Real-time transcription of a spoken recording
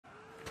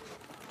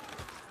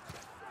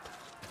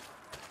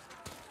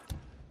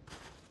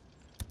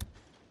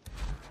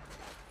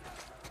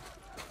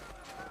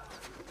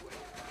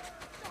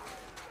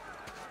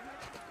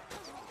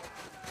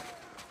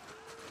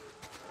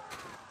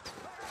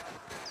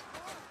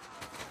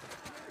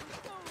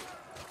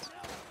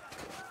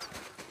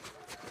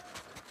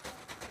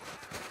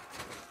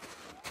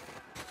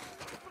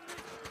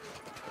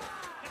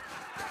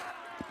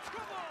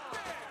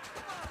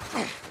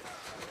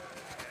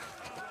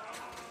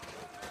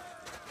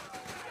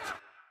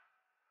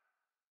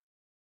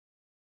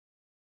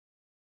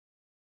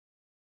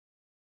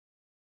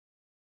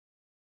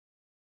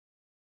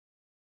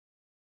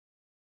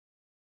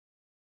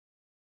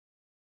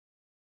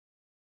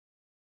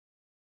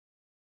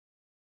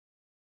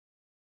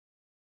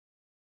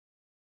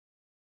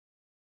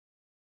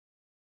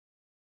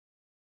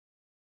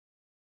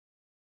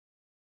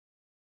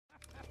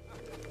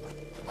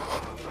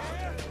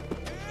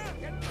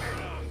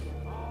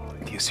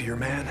see your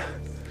man?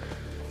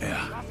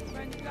 Yeah,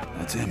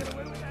 that's him.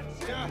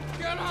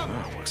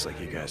 Oh, looks like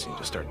you guys need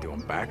to start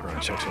doing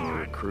background checks on your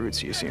recruits.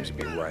 He seems to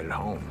be right at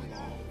home.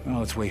 Well,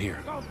 let's wait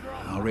here.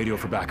 I'll radio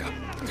for backup.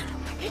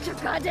 Get your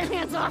goddamn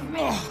hands off me!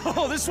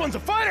 Oh, this one's a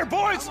fighter,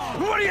 boys!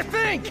 What do you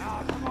think?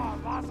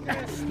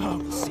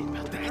 Oh, see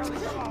about that.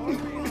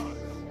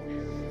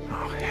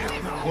 Oh,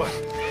 hell no. What?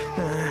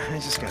 I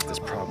just got this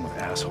problem with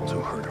assholes who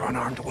hurt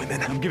unarmed women.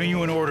 I'm giving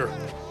you an order.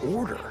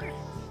 Order?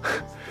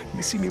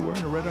 You see me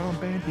wearing a red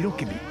armband? You don't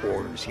give me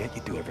orders yet.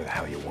 You do whatever the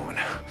hell you want.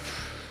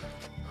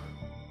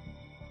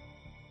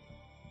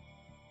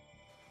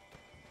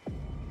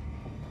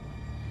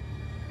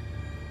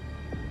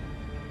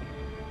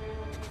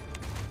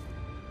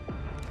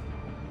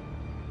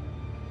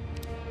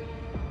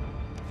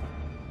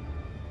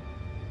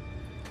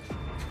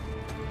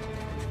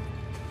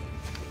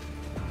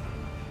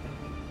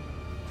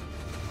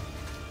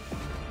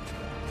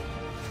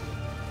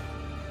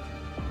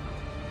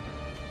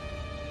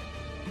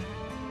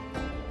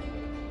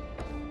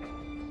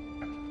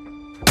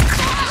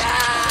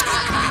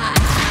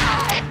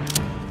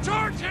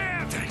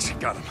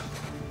 Got him.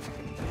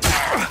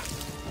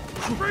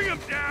 Bring him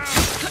down!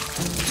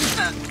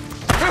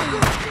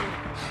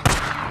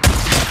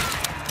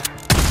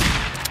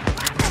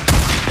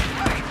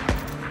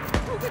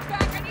 Move it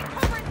back! I need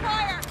cover and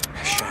fire!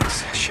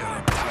 Shanks, shut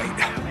up tight.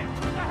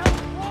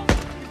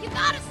 You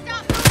gotta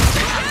stop moving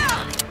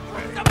down!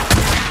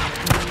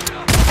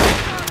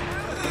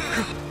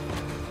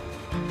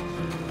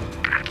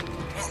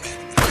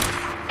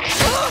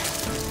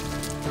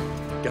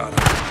 Got him.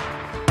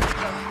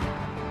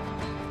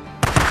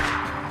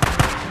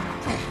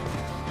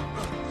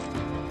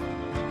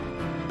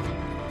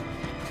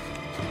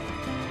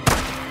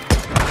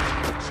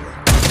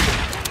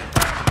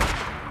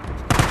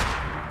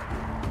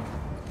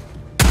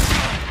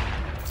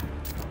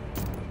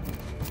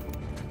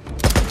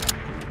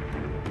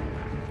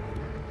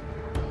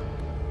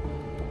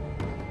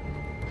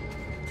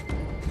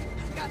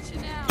 Got you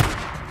now!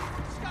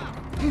 Stop!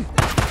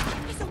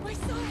 He's on my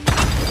side!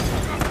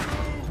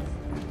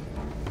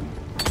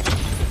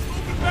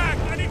 Move it back!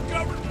 I need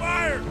cover and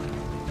fire!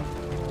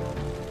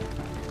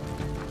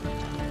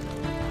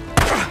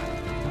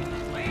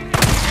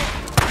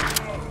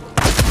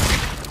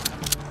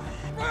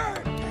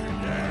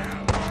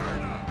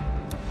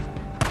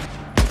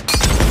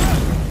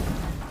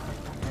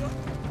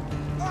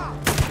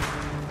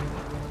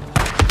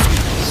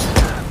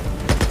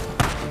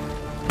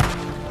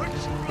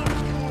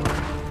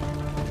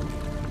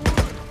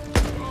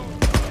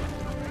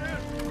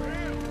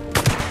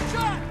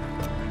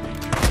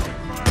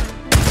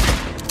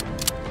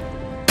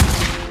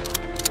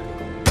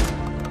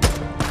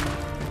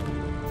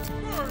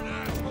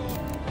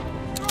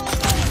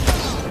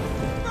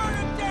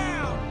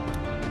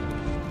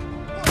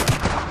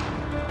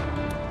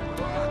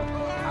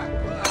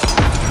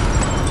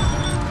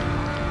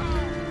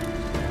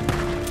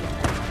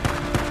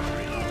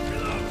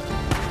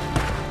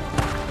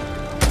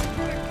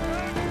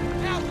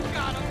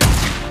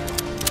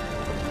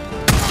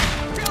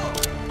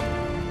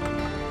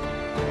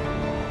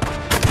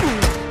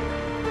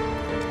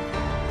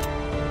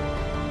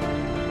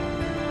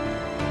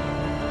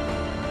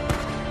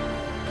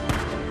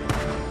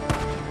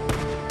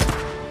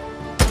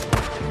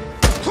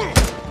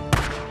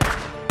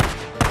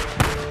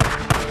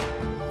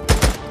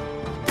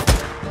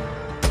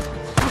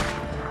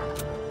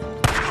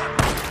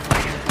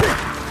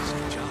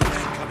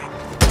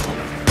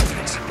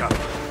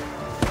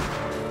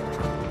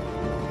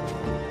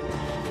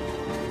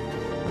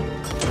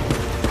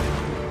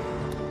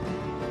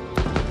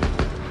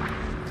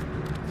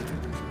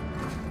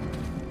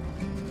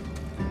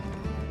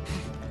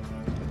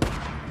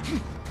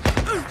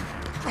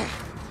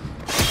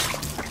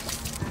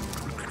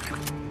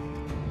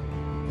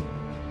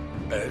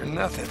 Better than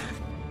nothing.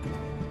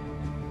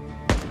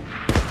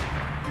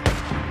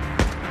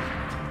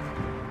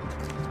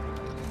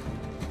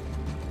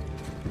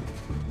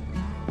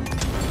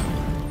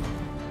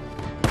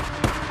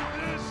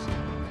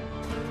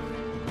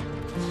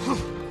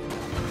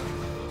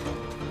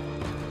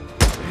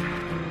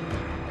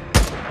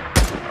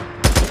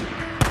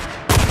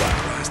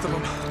 Last of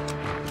them.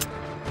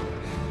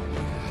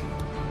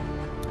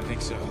 I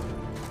think so.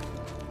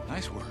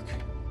 Nice work.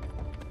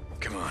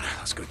 Come on,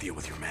 let's go deal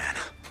with your man.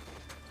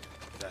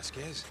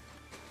 Vasquez?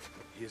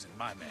 He isn't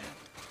my man.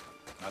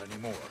 Not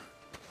anymore.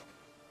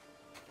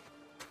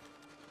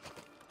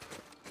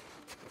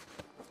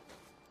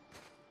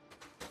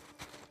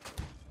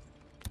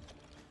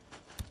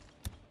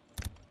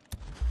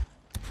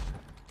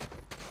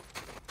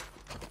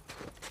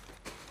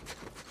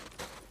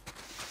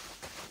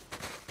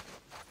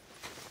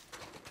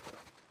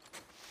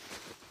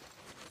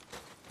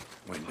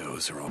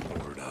 Windows are all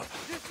boarded up.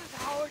 This is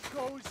how it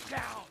goes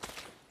down!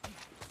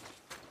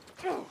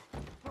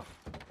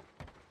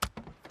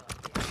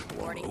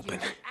 Warning Open.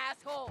 you,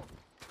 asshole!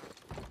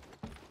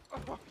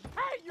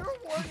 Hey, you're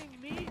warning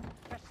me?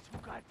 That's too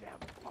goddamn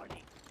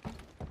funny.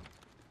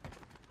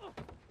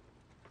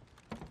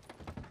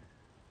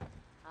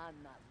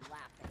 I'm not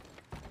laughing.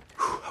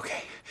 Whew,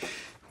 okay.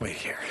 Wait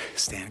here.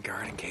 Stand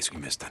guard in case we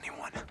missed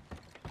anyone.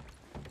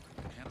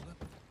 Handle it?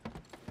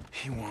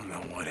 He won't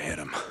know what hit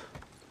him.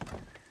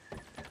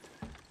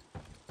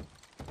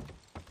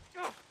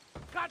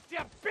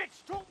 Goddamn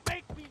bitch! Don't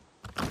make me.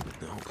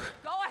 Nope.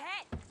 Go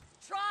ahead.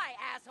 Try,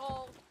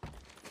 asshole.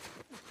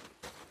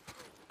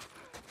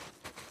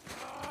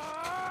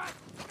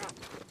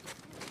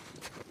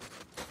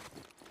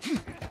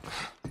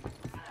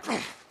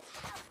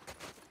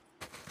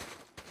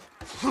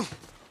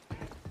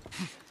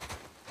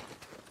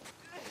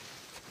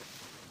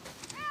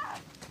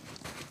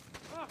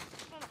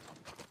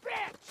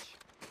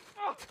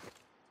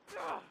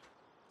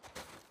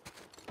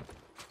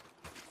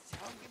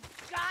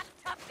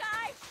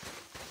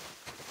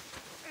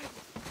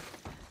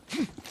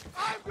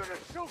 I'm gonna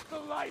choke the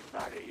life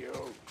out of you!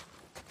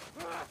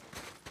 That's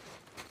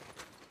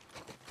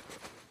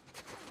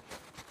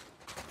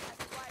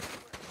why you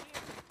were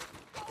here.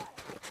 Go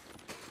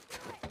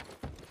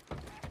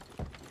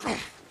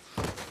ahead.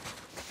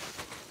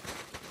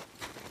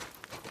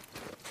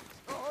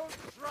 Don't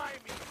try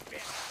me,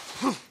 bitch!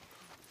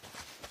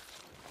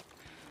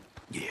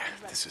 Yeah,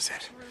 this is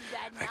it. Through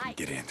that I can night.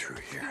 get in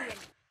through here.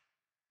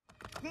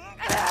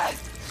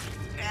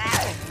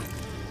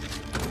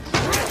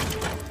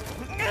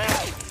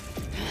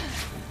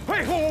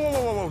 Hey,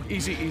 whoa.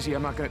 Easy, easy.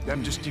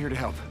 I'm just here to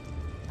help.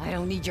 I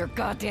don't need your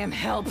goddamn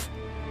help.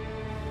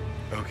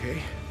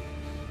 Okay.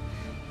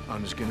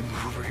 I'm just gonna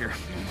move over here.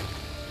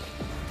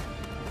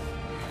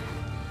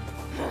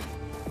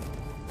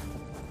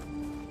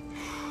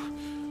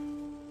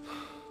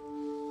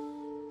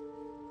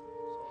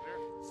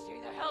 Stay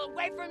the hell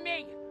away from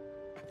me!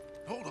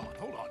 Hold on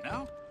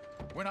now.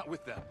 We're not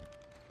with them.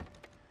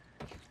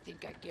 You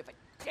think I give a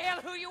damn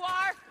who you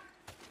are?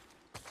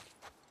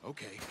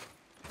 Okay.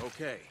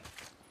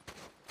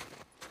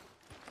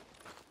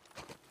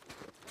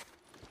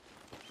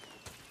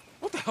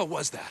 What the hell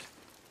was that?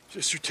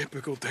 Just your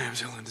typical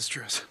damsel in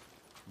distress.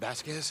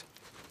 Vasquez?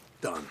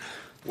 Done.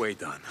 Way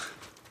done.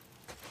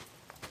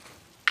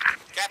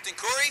 Captain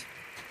Kouri,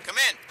 come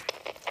in.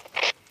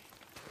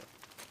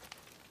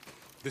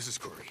 This is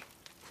Kouri.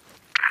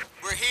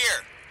 We're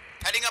here,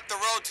 heading up the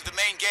road to the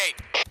main gate.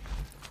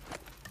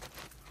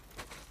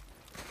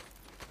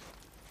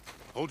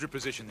 Hold your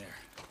position there.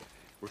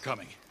 We're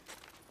coming.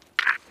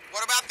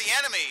 What about the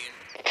enemy?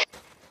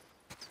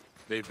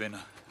 They've been,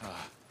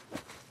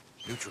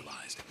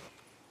 neutralized.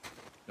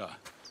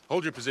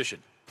 Hold your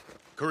position.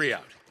 Kouri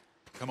out.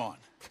 Come on.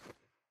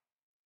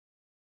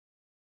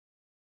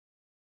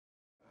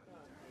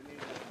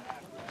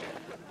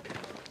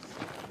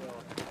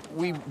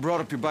 We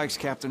brought up your bikes,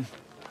 Captain.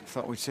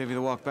 Thought we'd save you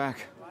the walk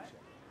back.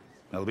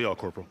 That'll be all,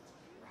 Corporal.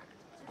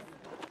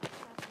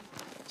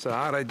 So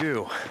how'd I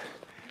do?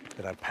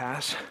 Did I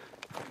pass?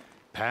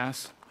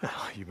 Pass? Well,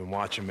 you've been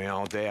watching me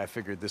all day. I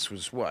figured this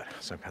was what?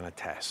 Some kind of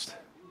test.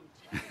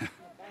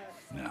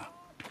 No.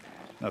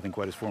 Nothing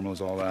quite as formal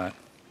as all that.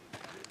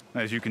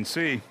 As you can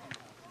see,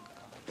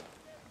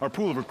 our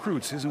pool of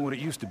recruits isn't what it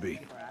used to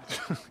be.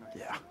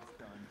 Yeah.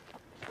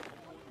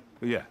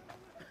 But yeah,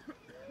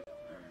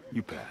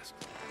 you passed.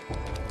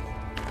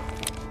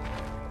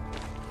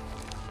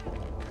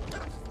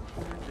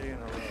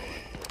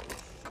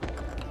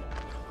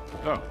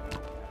 Oh.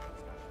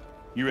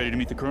 You ready to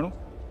meet the Colonel?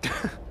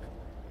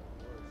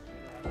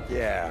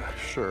 Yeah,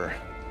 sure.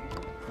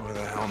 Why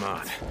the hell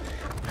not?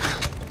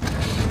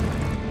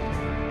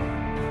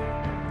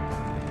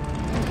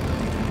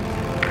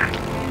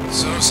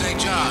 So, St.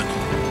 John,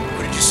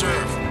 where did you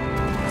serve?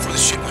 Before the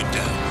shit went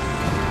down.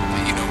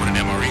 You know what an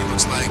MRE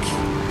looks like.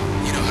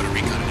 You know how to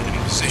recon an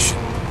enemy position.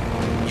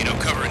 You know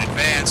cover in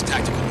advance,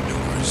 tactical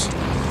maneuvers.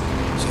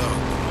 So,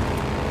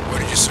 where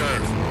did you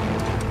serve?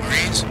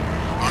 Marines?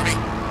 Army?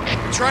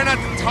 Try not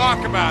to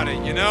talk about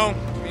it, you know?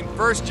 I mean,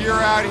 first year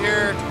out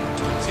here,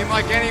 seemed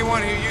like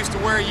anyone who used to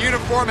wear a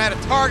uniform had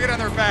a target on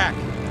their back.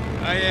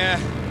 I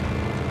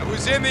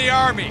was in the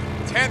Army,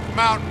 10th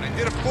Mountain. I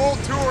did a full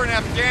tour in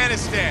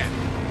Afghanistan.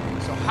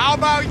 So how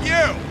about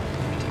you?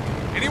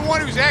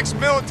 Anyone who's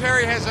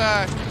ex-military has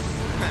a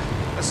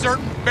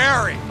certain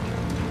bearing.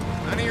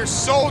 None of your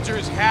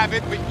soldiers have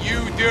it, but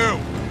you do.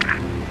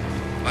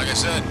 Like I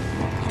said,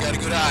 you got a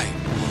good eye.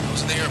 I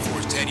was in the Air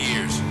Force 10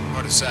 years,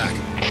 part of SAC.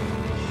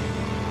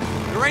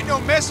 There ain't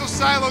no missile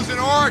silos in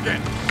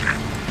Oregon.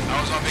 I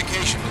was on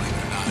vacation, believe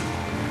it or not.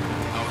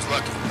 I was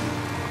lucky.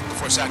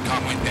 Before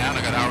SATCOM went down,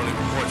 I got hourly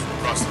reports from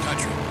across the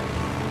country.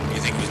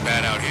 You think it was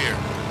bad out here?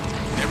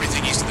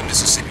 Everything east of the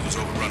Mississippi was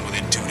overrun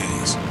within 2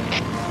 days.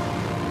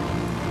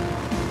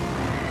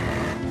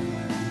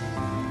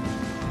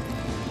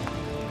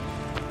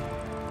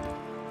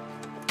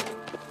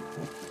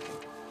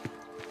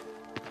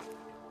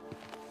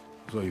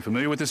 So, you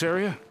familiar with this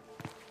area?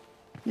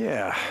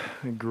 Yeah,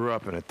 I grew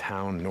up in a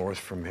town north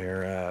from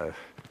here.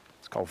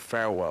 It's called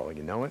Farewell.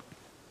 You know it?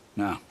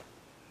 No.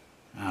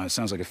 It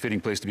sounds like a fitting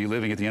place to be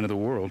living at the end of the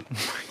world.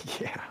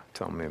 Yeah,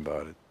 tell me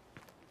about it.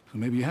 So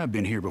maybe you have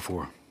been here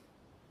before.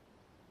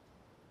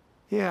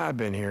 Yeah, I've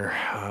been here.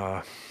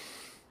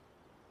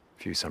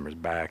 few summers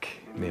back,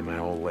 me and my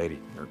old lady,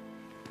 or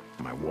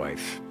my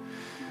wife,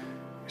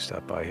 we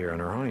stopped by here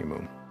on our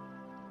honeymoon.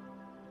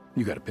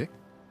 You got a pic?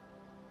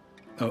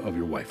 Oh, of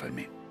your wife, I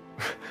mean.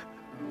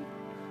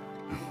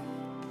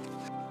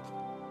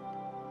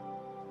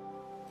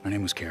 Her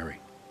name was Carrie.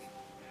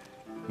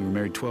 We were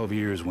married 12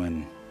 years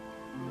when...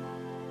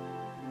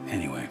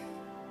 Anyway,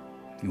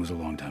 it was a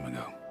long time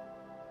ago.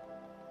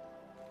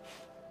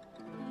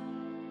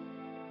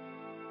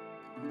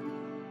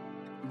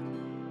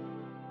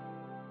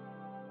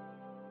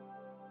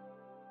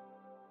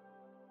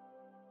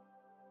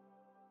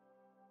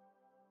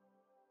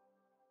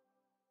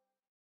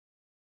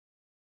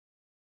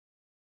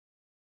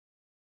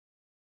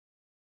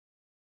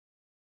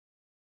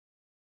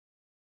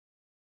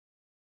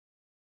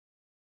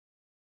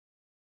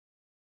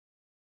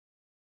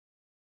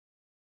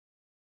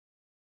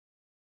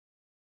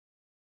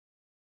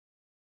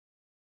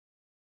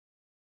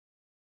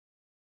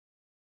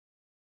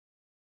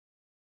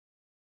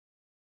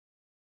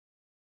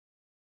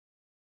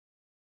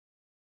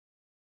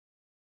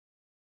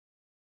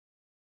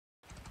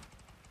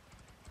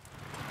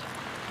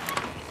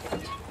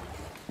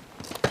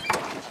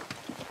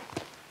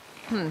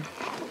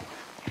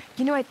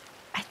 You know, I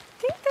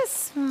think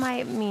this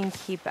might mean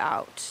keep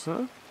out.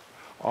 Huh?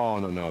 Oh,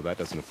 no, that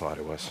doesn't apply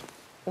to us.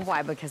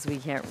 Why, because we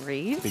can't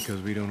read? Because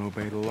we don't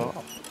obey the law.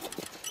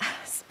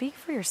 Speak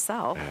for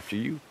yourself. After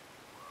you.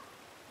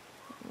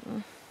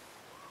 All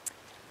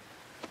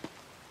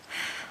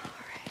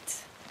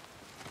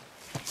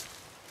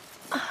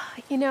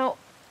right. You know,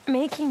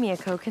 making me a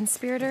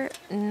co-conspirator,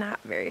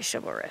 not very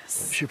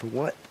chivalrous. Sure for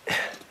what?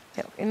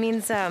 No, it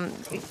means, right.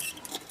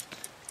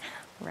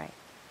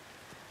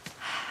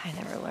 I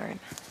never learn.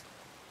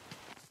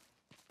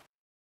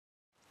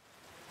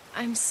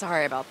 I'm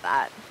sorry about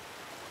that.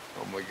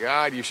 Oh my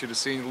God, you should have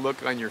seen the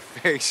look on your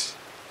face.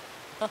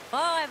 Oh,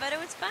 I bet it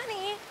was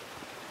funny.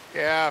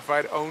 Yeah, if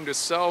I'd owned a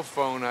cell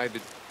phone, I'd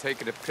have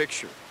taken a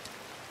picture.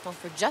 Well,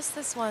 for just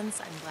this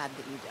once, I'm glad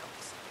that you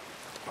don't.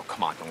 Oh,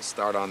 come on, don't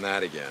start on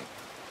that again.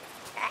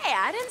 Hey,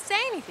 I didn't say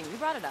anything. You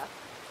brought it up.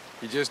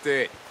 You just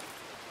did.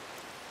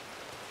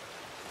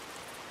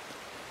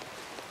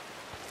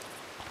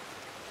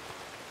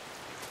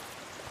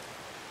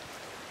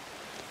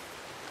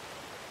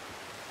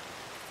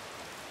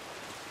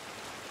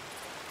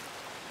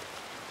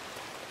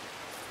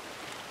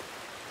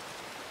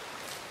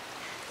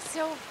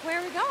 So, where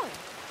are we going?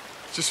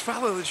 Just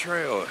follow the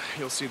trail.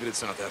 You'll see that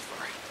it's not that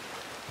far.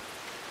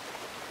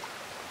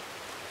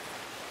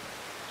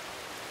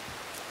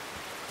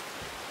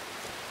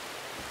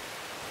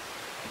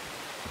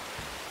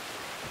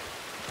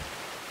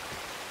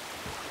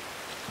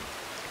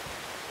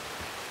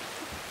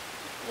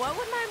 What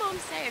would my mom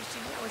say if she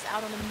knew I was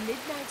out on a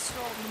midnight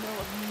stroll in the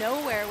middle of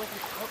nowhere with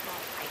an outlaw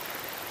hiker?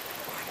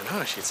 Well, I don't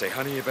know. She'd say,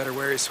 honey, you better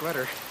wear your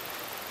sweater.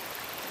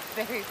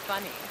 Very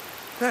funny.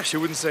 Yeah, she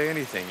wouldn't say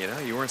anything, you know?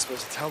 You weren't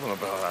supposed to tell them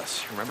about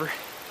us, remember?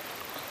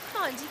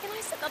 Come on, Deacon,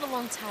 I said that a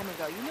long time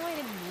ago. You know I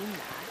didn't mean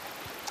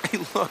that. Hey,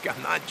 look,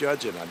 I'm not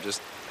judging. I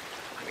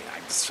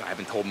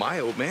haven't told my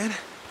old man.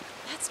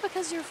 That's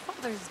because your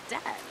father's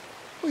dead.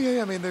 Well,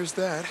 yeah, I mean, there's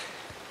that.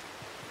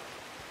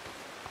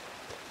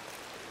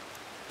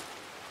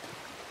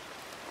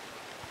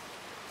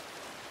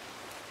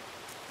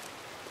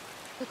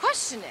 The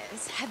question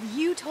is, have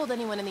you told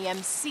anyone in the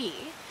MC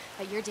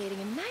that you're dating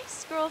a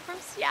nice girl from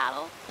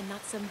Seattle and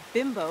not some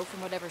bimbo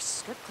from whatever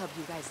strip club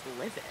you guys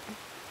live in?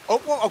 Oh,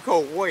 well,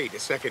 okay, wait a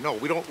second. No,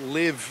 we don't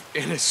live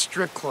in a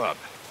strip club.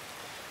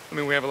 I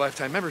mean, we have a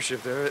lifetime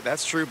membership there,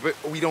 that's true, but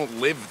we don't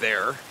live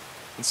there.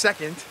 And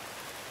second,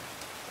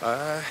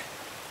 I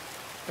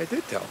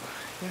did tell them.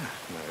 Yeah,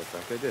 matter of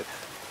fact, I did.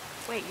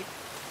 Wait,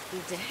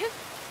 you did?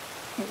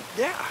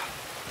 Yeah.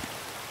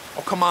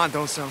 Oh, come on,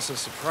 don't sound so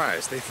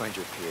surprised. They find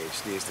your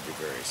PhDs to be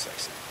very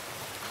sexy.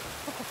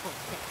 Oh,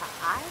 yeah,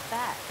 I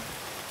bet.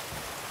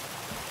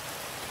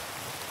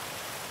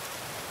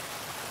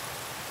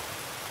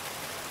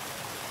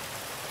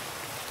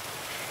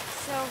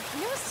 So,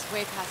 you know this is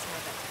way past my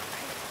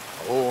bedtime, right?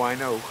 Oh, I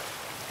know.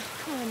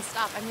 Come on,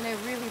 stop. I mean, I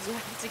really do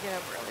have to get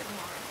up early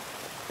tomorrow.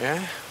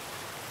 Yeah?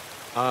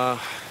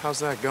 How's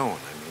that going?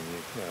 I mean,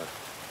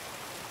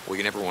 well,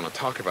 you never want to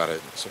talk about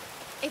it, so...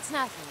 It's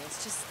nothing.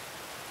 It's just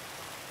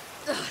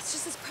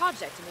this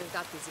project. I mean, we've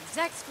got these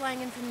execs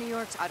flying in from New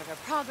York to audit our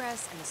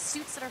progress, and the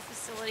suits at our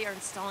facility are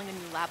installing a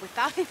new lab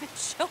without even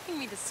showing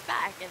me the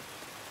spec, and...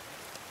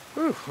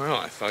 Whew, well,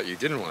 I thought you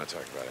didn't want to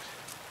talk about it.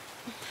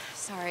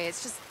 Sorry,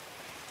 it's just...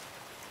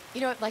 You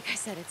know what, like I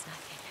said, it's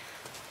nothing.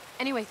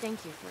 Anyway,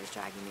 thank you for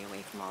dragging me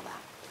away from all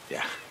that.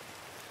 Yeah,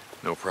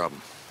 no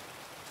problem.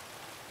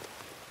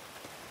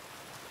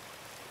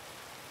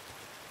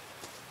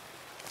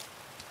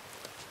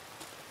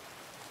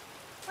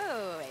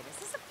 Wait, is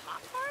this a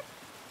pot farm?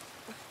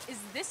 Is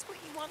this what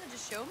you wanted to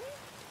show me?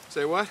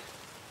 Say what?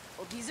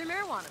 Well, these are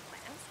marijuana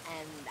plants,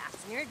 and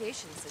that's an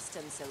irrigation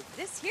system, so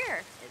this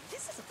here,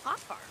 this is a pot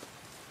farm.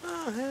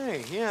 Oh,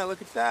 hey, yeah,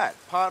 look at that.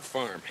 Pot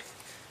farm.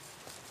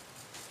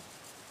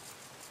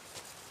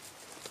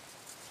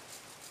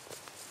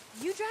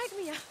 You dragged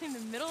me out in the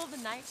middle of the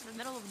night to the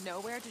middle of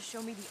nowhere to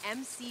show me the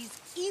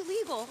MC's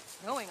illegal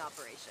throwing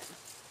operation.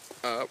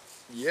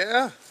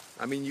 Yeah.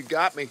 I mean, you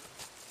got me.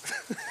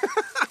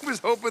 I was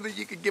hoping that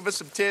you could give us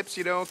some tips,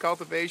 you know,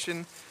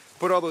 cultivation.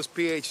 Put all those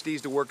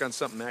PhDs to work on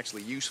something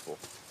actually useful.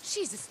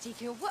 Jesus,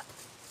 DQ, what?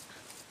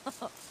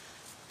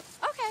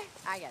 Okay,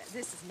 I get it.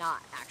 This is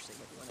not actually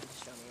what you wanted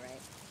to show me,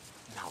 right?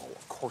 No,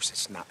 of course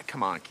it's not.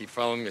 Come on, keep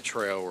following the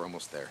trail. We're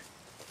almost there.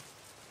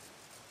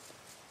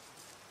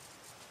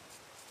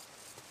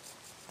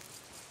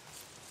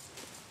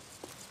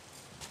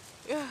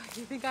 Ugh,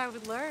 you think I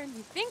would learn?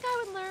 You think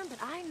I would learn, but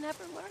I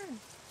never learn.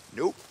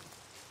 Nope.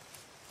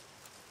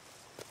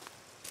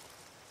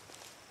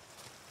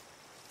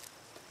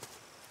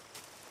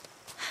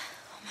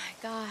 Oh my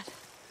God.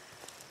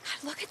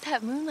 God, look at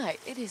that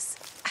moonlight. It is,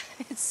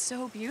 it's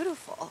so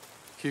beautiful.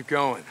 Keep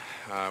going.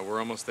 We're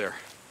almost there.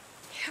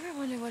 You ever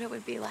wonder what it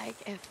would be like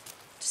if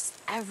just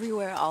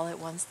everywhere all at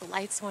once the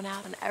lights went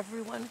out and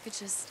everyone could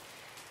just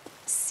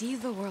see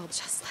the world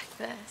just like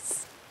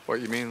this? What,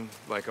 you mean,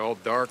 like all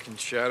dark and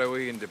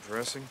shadowy and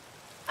depressing?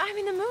 I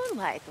mean, the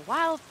moonlight, the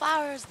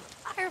wildflowers, the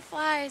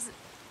fireflies.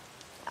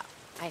 Oh,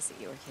 I see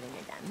you were kidding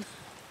again.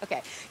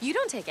 Okay, you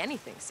don't take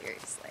anything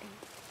seriously.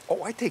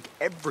 Oh, I take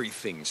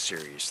everything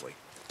seriously.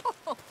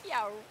 Oh,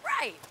 yeah,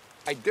 right.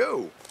 I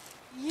do.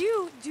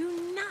 You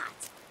do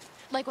not.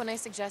 Like when I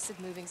suggested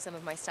moving some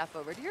of my stuff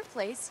over to your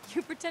place,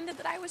 you pretended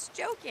that I was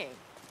joking.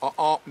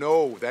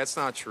 No, that's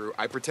not true.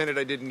 I pretended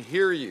I didn't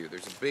hear you.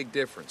 There's a big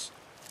difference.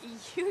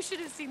 You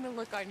should have seen the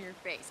look on your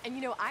face. And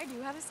you know, I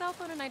do have a cell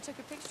phone and I took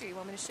a picture. You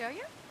want me to show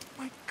you?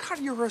 My God,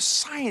 you're a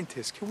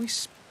scientist. Can we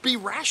be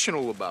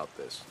rational about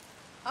this?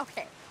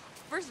 Okay,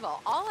 first of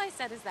all I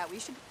said is that we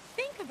should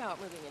think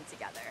about moving in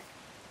together.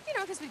 You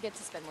know, because we get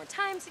to spend more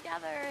time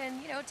together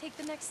and, you know, take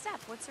the next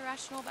step. What's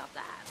irrational about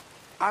that?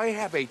 I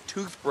have a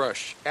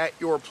toothbrush at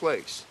your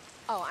place.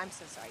 Oh, I'm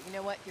so sorry. You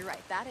know what? You're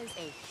right. That is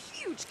a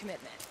huge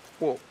commitment.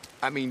 Well,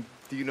 I mean,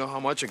 do you know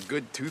how much a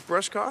good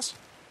toothbrush costs?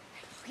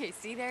 Okay,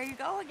 see, there you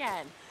go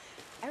again.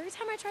 Every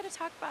time I try to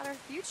talk about our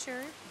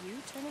future, you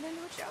turn it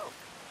into a joke.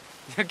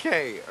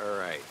 Okay, all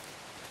right.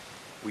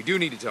 We do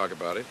need to talk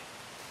about it,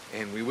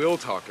 and we will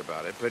talk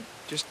about it, but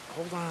just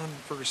hold on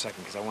for a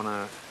second, because I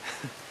want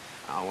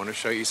to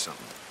show you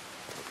something,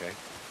 okay?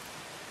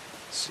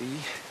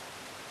 See?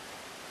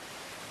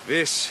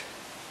 This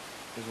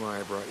is why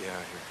I brought you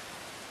out here.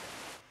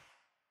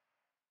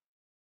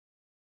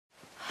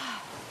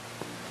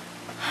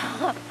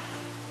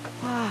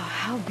 Wow,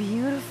 how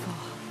beautiful.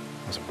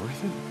 Was it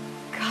worth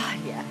it? God,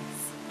 yes.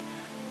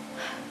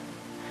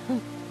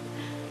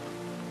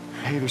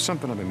 Hey, there's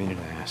something I've been meaning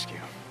to ask you.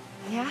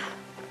 Yeah?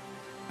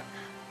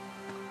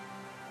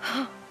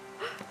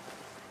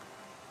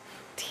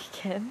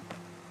 Deacon,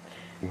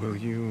 Will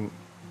you...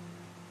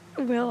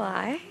 will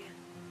I?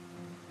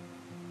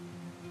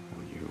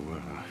 Will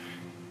you,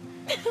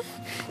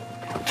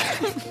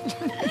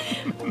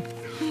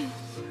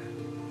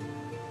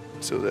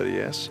 So that a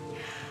yes?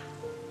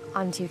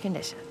 On two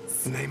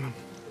conditions. Name him.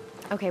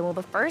 Okay, well,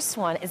 the first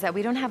one is that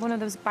we don't have one of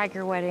those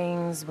biker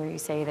weddings where you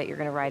say that you're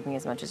gonna ride me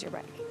as much as your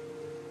bike.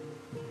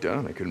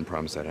 Done. I couldn't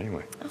promise that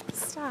anyway. Oh,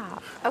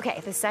 stop.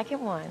 Okay, the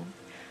second one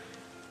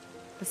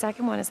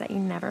is that you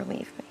never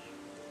leave me.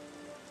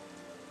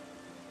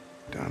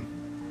 Done.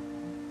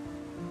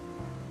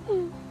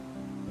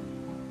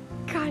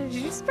 God, did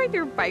you just break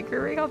your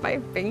biker ring on my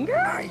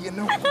finger? You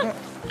know what?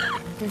 I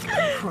think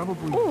I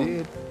probably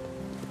did.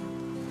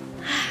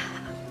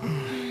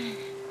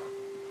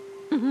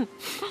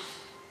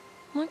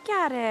 Look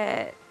at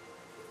it.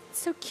 It's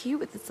so cute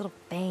with its little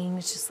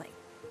fangs just like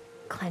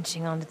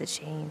clenching onto the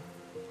chain.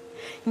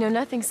 You know,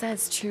 nothing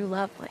says true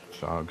love like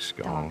Dog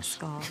skulls.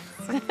 dog skulls.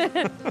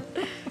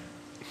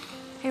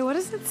 Hey, what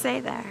does it say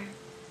there?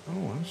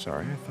 Oh, I'm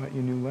sorry. I thought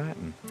you knew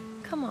Latin.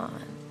 Come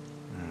on.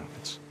 No,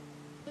 it's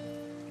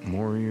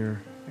Morior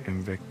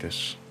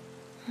Invictus.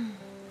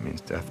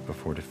 Means death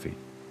before defeat.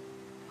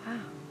 Wow,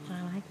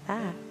 I like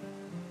that.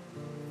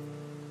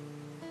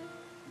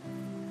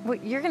 Well,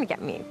 you're gonna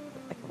get me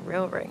like a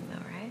real ring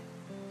though, right?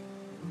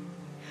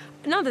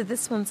 Not that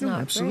this one's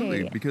not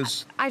absolutely, great.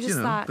 because I just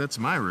thought that's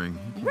my ring.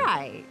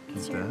 right,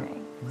 it's your that.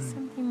 ring. Right.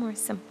 Something more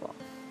simple,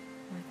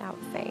 without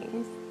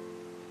fangs.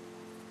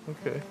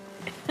 Okay.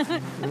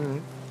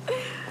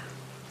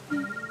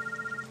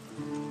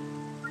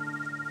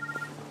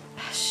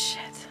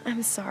 Shit,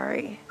 I'm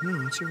sorry.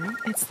 No, it's all right.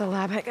 It's the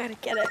lab. I gotta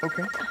get it.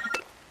 Okay.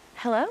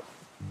 Hello?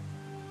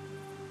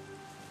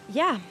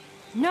 Yeah.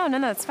 No,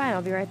 it's fine.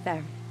 I'll be right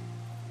there.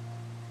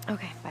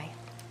 Okay, bye.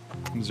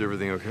 Is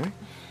everything okay?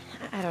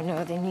 I don't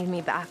know. They need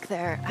me back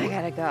there. I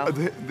gotta go.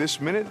 This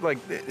minute? Like,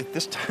 at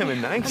this time of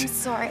night? I'm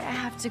sorry. I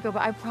have to go,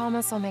 but I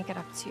promise I'll make it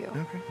up to you.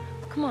 Okay.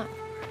 Come on.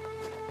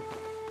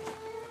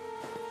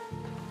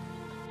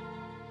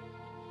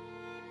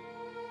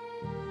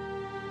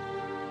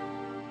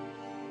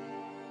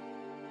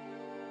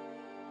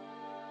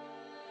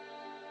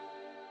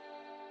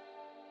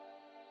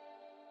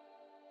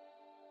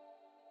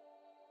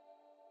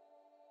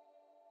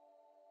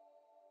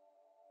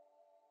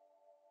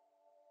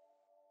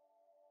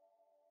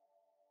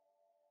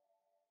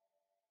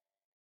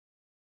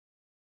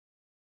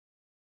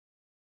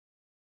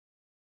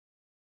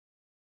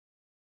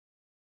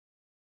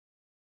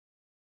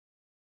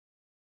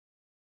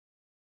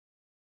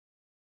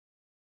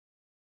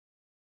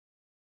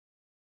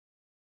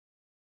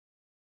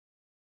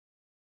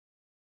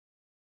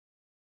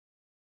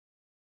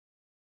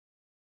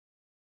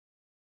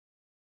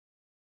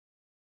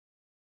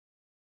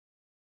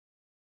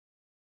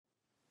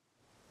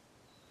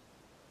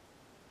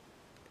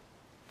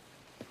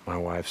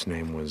 wife's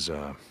name was,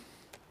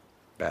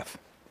 Beth.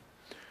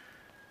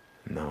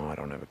 No, I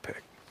don't have a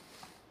pick.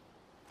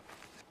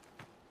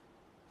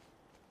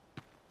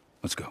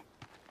 Let's go.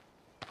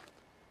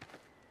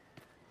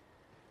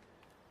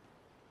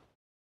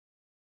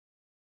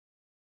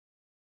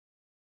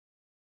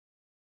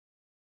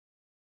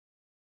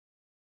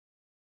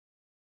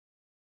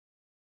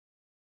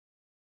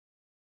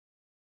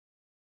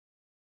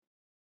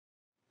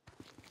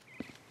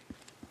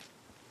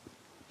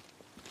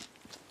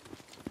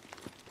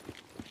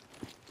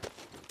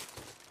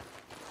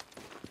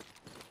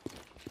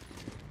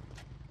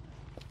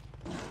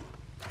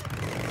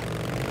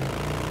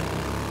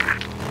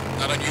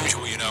 Not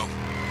unusual, you know.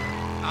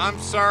 I'm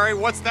sorry,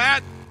 what's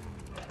that?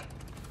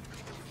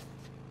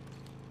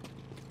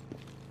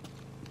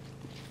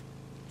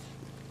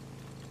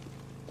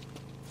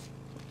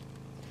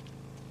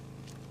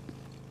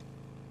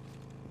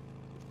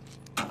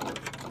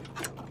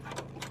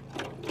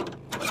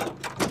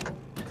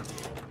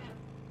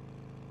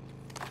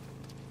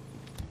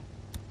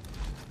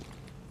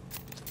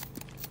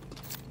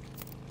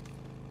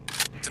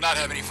 To not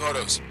have any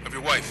photos of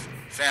your wife,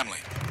 family.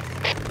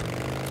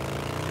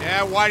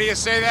 Yeah, why do you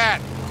say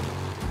that?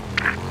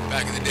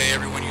 Back in the day,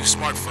 everyone used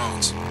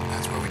smartphones.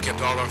 That's where we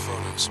kept all our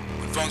photos.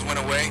 When phones went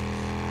away,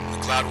 when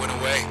the cloud went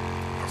away,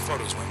 our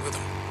photos went with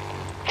them.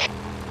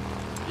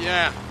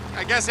 Yeah,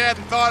 I guess I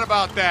hadn't thought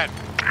about that.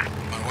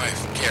 My wife,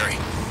 Carrie,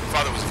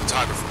 father was a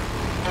photographer.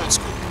 Old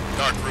school,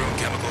 dark room,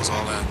 chemicals,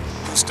 all that.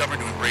 Too stubborn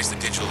to embrace the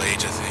digital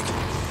age, I think.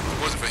 If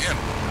it wasn't for him,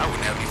 I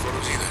wouldn't have any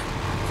photos either.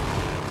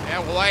 Yeah,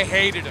 well, I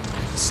hated them.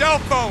 Cell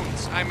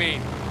phones, I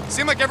mean.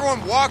 Seemed like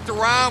everyone walked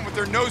around with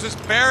their noses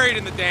buried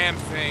in the damn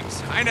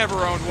things. I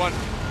never owned one.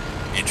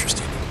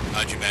 Interesting.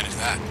 How'd you manage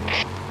that?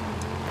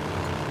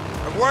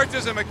 I worked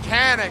as a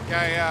mechanic.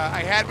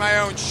 I had my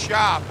own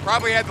shop.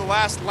 Probably had the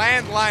last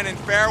landline in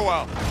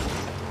Farewell.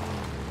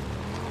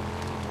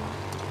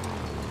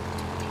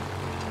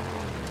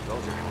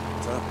 Soldier,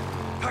 what's up?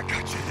 I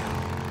got you now.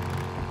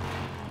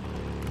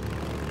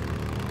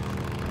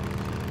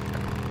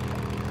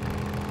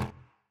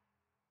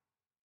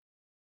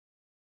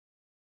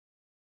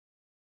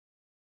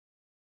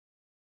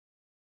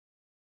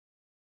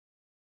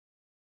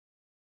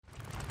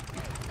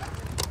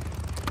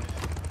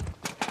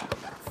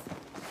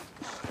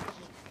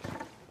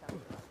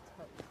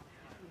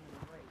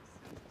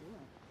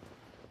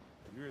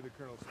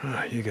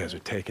 You guys are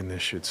taking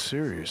this shit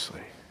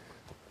seriously.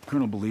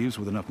 Colonel believes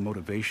with enough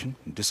motivation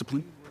and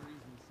discipline,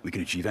 we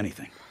can achieve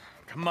anything.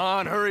 Come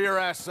on, hurry your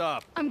ass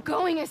up. I'm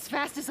going as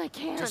fast as I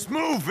can. Just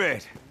move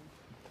it!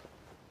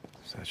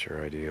 Is that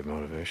your idea of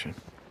motivation?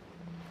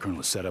 Colonel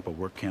has set up a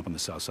work camp on the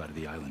south side of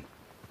the island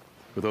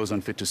for those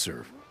unfit to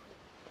serve.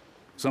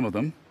 Some of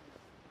them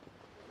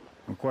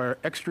require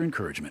extra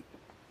encouragement.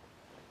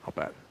 I'll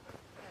bet.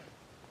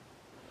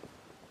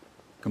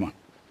 Come on,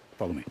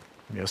 follow me.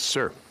 Yes,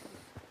 sir.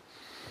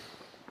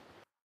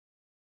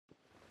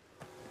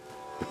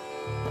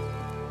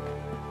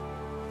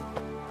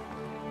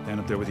 Stand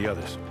up there with the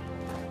others.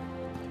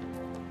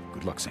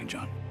 Good luck, St.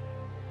 John.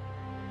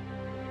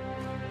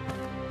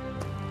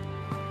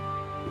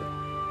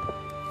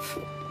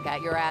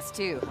 Got your ass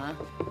too, huh?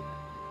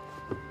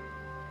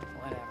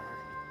 Whatever.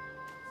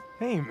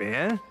 Hey,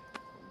 man.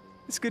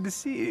 It's good to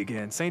see you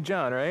again. St.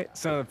 John, right?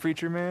 Son of the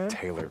preacher man?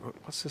 Taylor,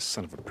 what's this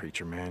son of a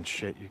preacher man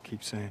shit you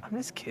keep saying? I'm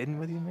just kidding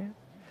with you, man.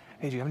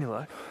 Hey, do you have any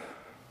luck?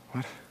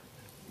 What?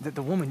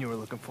 The woman you were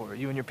looking for,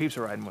 you and your peeps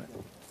are riding with.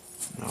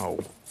 No.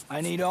 I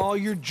need all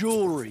your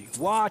jewelry,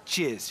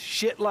 watches,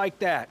 shit like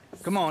that.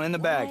 Come on, in the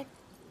bag. What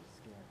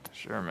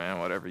Sure, man,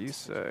 whatever you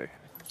say.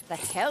 the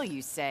hell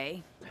you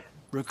say?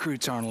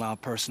 Recruits aren't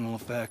allowed personal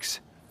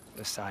effects.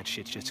 The side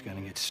shit's just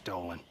gonna get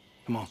stolen.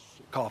 Come on,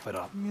 cough it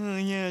up. Oh,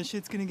 yeah,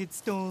 shit's gonna get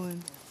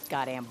stolen.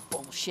 Goddamn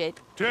bullshit.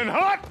 Tin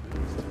hot!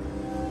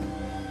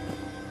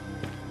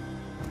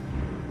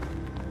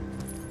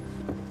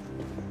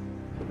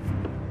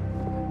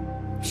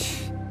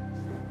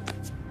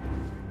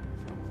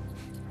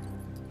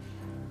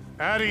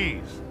 At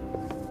ease.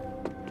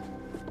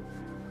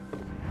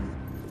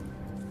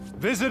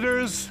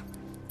 Visitors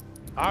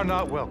are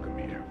not welcome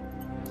here.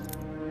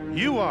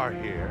 You are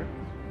here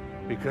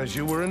because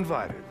you were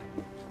invited,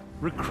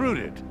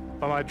 recruited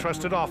by my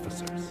trusted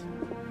officers.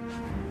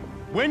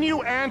 When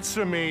you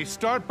answer me,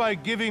 start by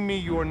giving me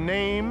your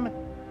name,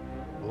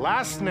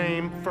 last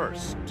name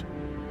first.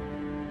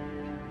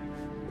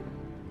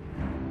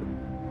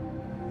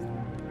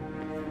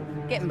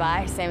 Getting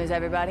by, same as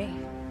everybody.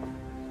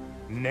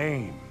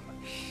 Name.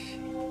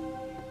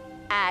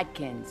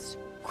 Adkins,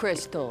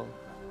 Crystal,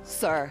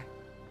 sir.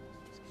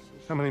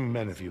 How many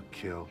men have you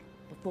killed?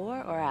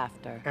 Before or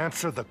after?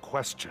 Answer the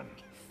question.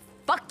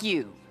 Fuck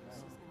you!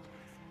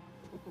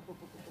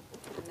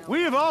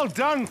 We have all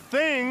done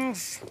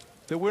things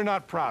that we're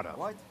not proud of.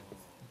 What?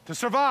 To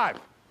survive,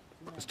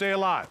 to stay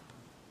alive.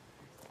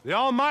 The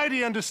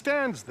Almighty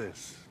understands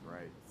this.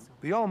 Right.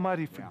 The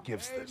Almighty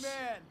forgives this.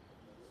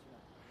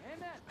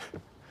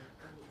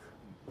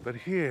 But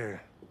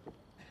here,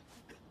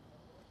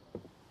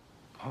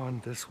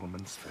 upon this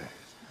woman's face,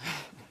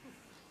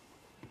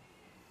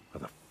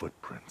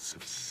 footprints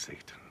of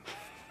Satan.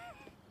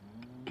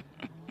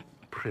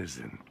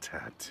 Prison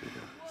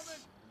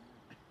tattoos.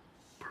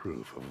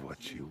 Proof of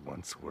what you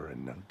once were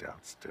and no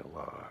doubt still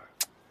are.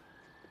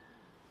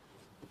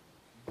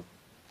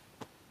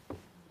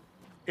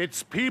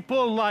 It's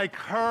people like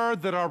her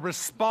that are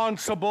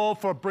responsible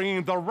for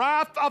bringing the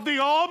wrath of the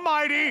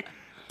Almighty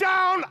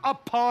down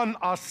upon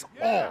us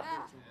all.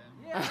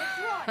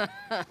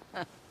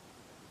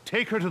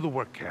 Take her to the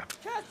work camp.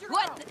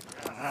 What?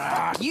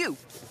 You.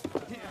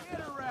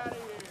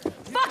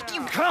 Fuck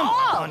you! Come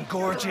on,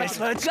 gorgeous,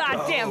 let's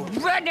Goddamn go.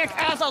 redneck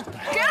assholes!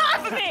 Get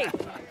off of me!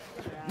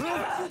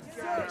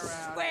 I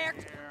swear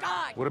to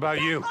God! What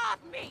about you? Get off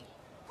me!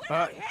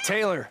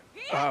 Taylor,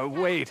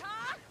 wait.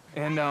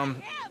 And,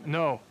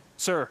 no,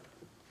 sir.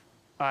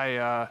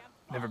 I,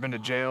 never been to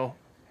jail,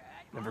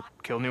 never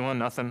killed anyone,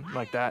 nothing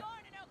like that.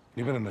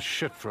 You've been in the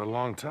shit for a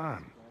long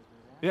time.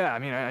 Yeah, I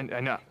mean,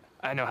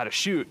 I know how to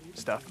shoot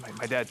stuff.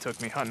 My dad took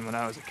me hunting when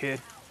I was a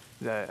kid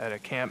at a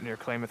camp near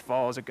Klamath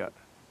Falls.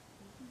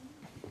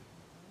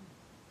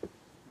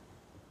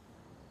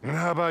 And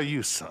how about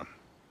you, son?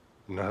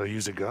 You know how to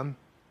use a gun?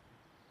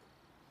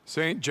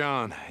 St.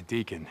 John,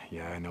 Deacon.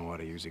 Yeah, I know how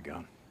to use a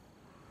gun.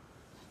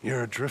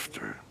 You're a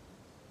drifter.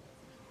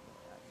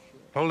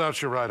 Hold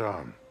out your right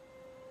arm.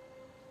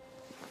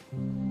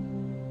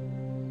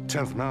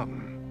 10th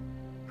Mountain.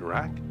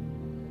 Iraq?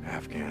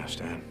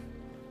 Afghanistan.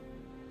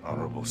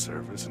 Honorable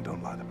service, and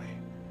don't lie to me.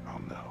 I'll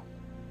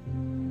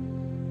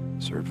know.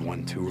 Served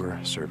one tour,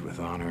 served with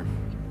honor.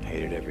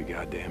 Hated every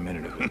goddamn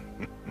minute of it.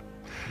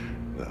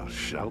 Thou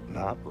shalt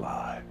not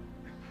lie.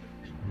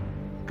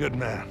 Good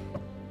man.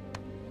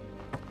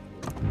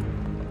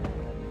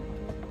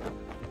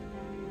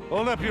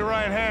 Hold up your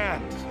right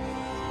hand.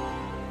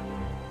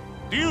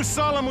 Do you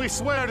solemnly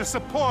swear to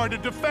support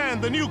and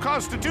defend the new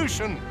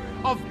Constitution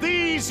of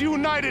these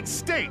United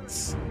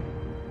States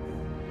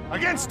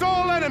against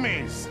all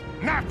enemies,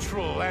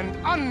 natural and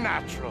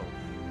unnatural,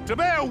 to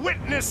bear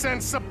witness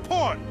and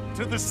support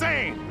to the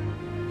same,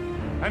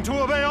 and to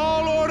obey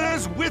all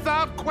orders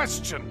without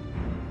question?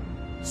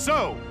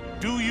 So,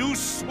 do you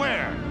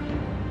swear?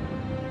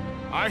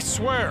 I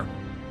swear.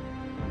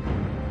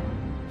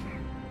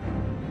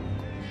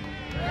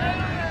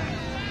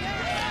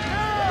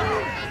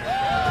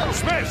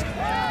 Dismissed!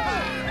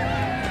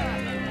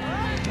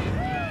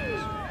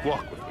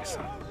 Walk with me,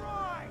 son.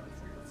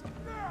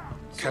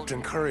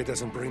 Captain Kouri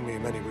doesn't bring me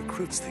many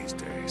recruits these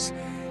days.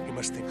 He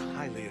must think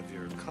highly of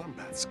your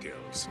combat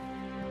skills.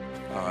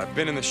 I've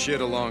been in the shit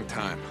a long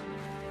time.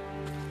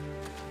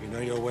 You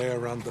know your way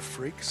around the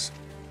freaks?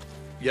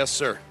 Yes,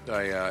 sir.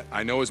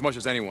 I know as much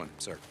as anyone,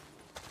 sir.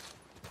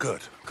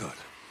 Good, good.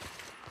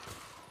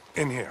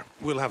 In here.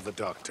 We'll have the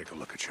doc take a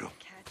look at you.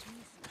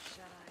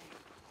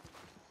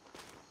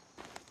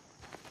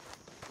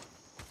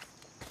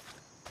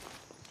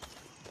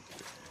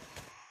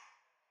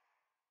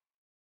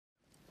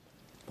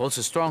 Pulse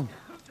is strong.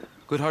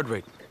 Good heart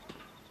rate.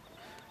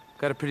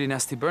 Got a pretty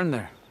nasty burn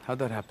there. How'd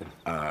that happen?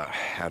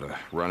 Had a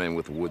run-in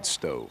with a wood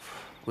stove.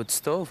 Wood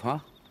stove, huh?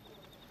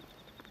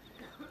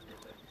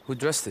 Who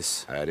dressed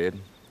this? I did.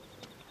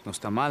 No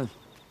está mal.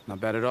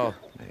 Not bad at all.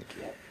 Thank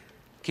you.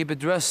 Keep it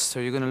dressed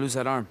or you're gonna lose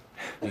that arm.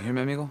 You hear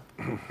me, amigo?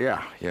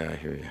 Yeah, I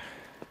hear you.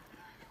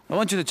 I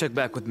want you to check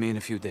back with me in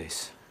a few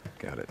days.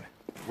 Got it.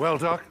 Well,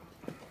 Doc?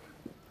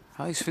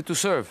 How he's fit to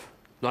serve.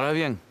 Lo hará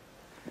bien.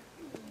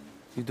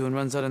 You doing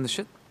runs out in the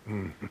shit?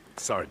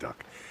 Sorry,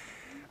 Doc.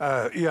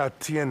 Ya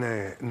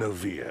tiene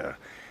novia.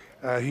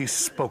 He's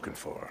spoken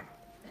for.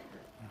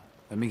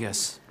 Let me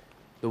guess.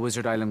 The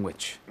Wizard Island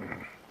Witch.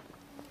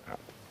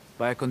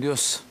 Vaya con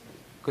Dios.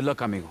 Good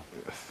luck, amigo.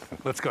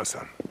 Let's go,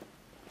 son.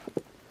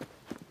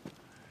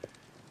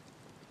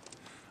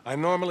 I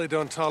normally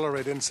don't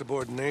tolerate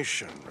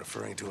insubordination,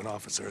 referring to an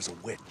officer as a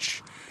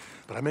witch.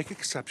 But I make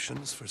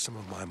exceptions for some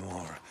of my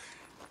more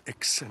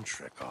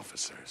eccentric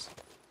officers.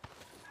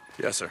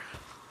 Yes, sir.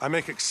 I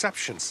make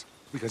exceptions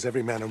because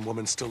every man and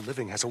woman still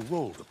living has a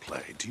role to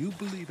play. Do you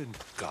believe in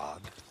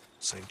God,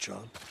 St.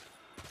 John?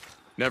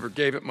 Never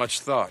gave it much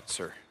thought,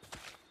 sir.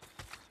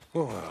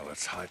 Well,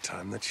 it's high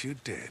time that you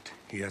did.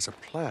 He has a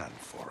plan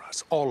for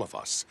us, all of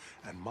us.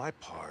 And my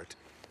part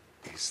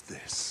is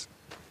this.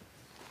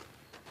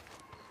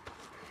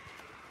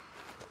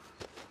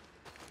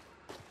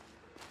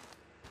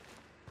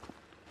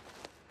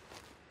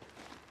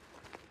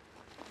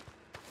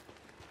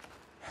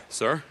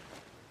 Sir?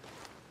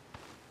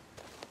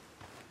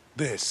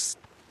 This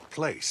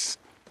place.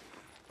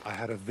 I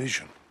had a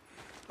vision.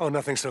 Oh,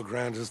 nothing so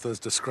grand as those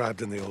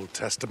described in the Old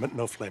Testament.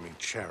 No flaming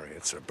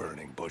chariots or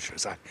burning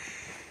bushes. I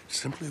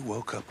simply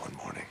woke up one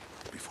morning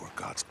before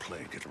God's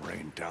plague had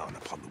rained down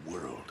upon the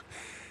world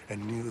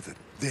and knew that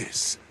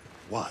this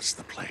was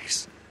the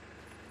place.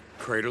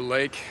 Crater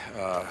Lake,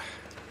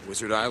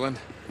 Wizard Island?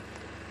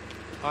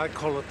 I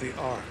call it the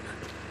Ark.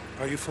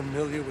 Are you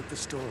familiar with the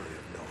story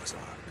of Noah's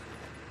Ark?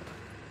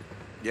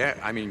 Yeah,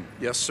 I mean,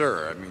 yes,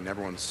 sir. I mean,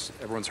 everyone's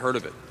heard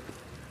of it.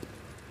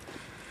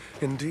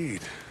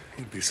 Indeed.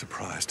 You'd be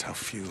surprised how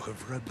few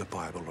have read the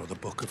Bible or the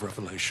Book of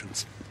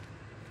Revelations.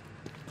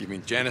 You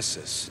mean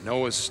Genesis,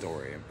 Noah's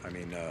story? I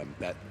mean,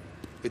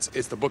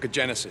 it's the book of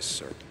Genesis,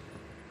 sir.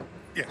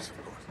 Yes,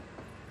 of course.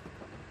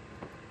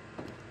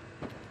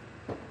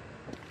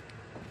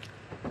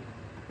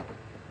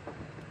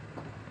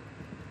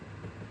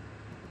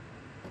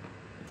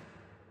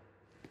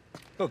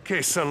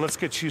 Okay, son, let's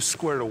get you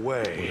squared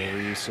away.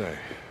 Whatever you say.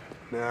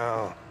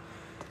 Now,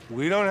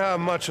 we don't have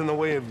much in the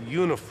way of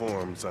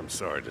uniforms, I'm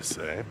sorry to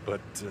say,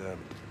 but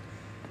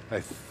I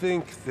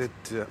think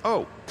that...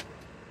 oh,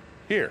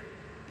 here.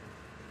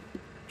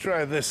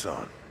 Try this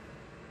on.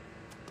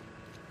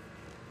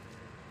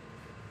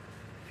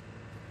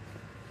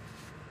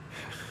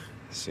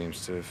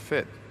 Seems to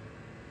fit.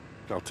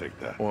 I'll take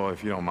that. Well,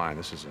 if you don't mind,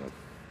 this is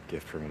a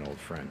gift from an old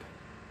friend.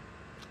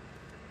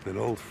 An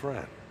old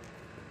friend?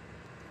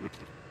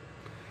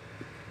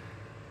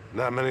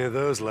 Not many of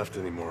those left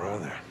anymore, are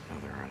there? No,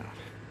 there are not.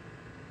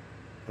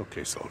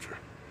 Okay, soldier.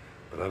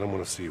 But I don't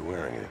want to see you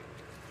wearing it.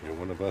 You're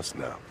one of us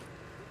now.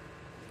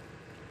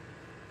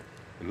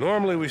 And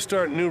normally we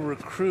start new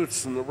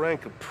recruits in the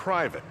rank of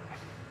private.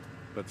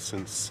 But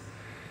since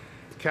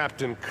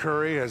Captain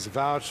Kouri has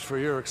vouched for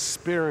your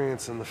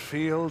experience in the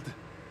field,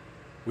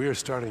 we are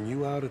starting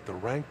you out at the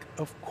rank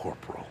of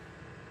corporal.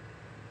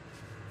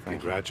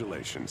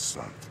 Congratulations,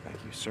 son. Thank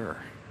you, sir.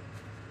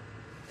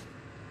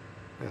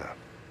 Yeah,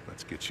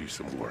 let's get you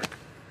some work.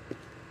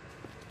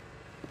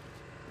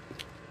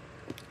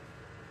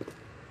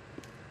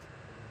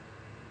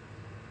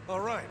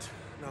 All right.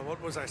 Now,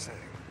 what was I saying?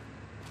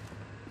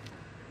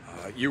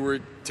 You were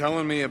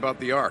telling me about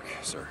the Ark,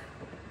 sir.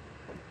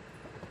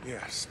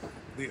 Yes,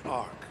 the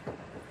Ark.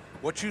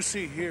 What you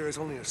see here is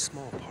only a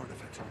small part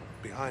of it.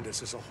 Behind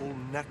us is a whole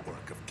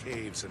network of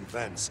caves and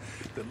vents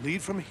that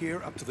lead from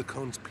here up to the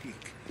Cone's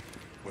Peak.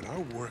 When our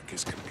work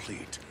is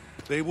complete,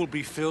 they will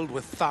be filled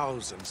with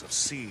thousands of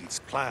seeds,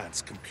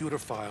 plants, computer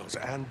files,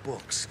 and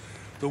books.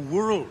 The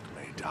world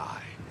may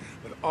die,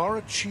 but our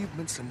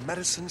achievements in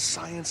medicine,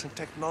 science, and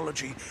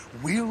technology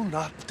will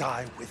not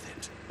die with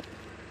it.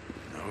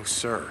 No,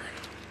 sir.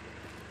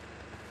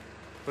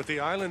 But the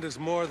island is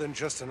more than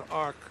just an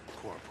Ark,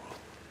 Corporal.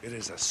 It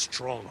is a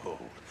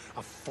stronghold,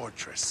 a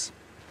fortress.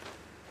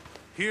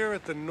 Here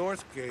at the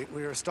North Gate,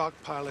 we are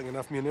stockpiling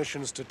enough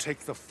munitions to take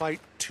the fight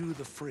to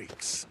the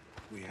freaks.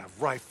 We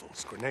have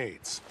rifles,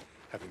 grenades,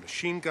 heavy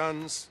machine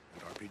guns,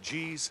 and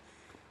RPGs.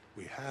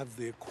 We have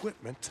the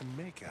equipment to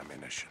make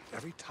ammunition,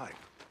 every type,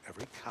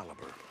 every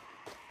caliber.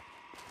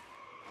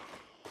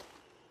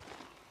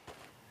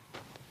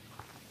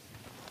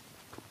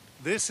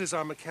 This is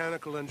our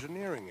mechanical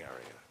engineering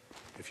area.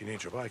 If you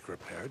need your bike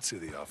repaired, see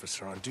the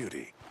officer on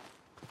duty.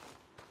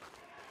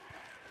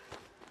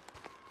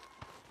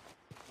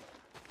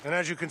 And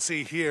as you can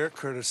see here,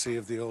 courtesy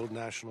of the old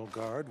National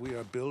Guard, we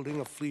are building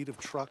a fleet of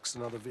trucks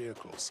and other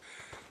vehicles.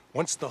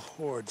 Once the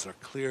hordes are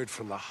cleared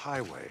from the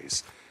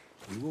highways,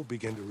 we will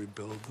begin to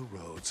rebuild the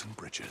roads and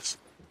bridges.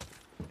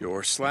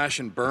 Your slash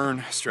and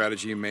burn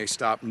strategy may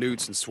stop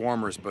newts and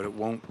swarmers, but it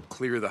won't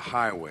clear the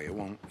highway. It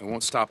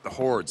won't stop the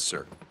hordes,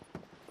 sir.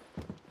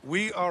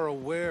 We are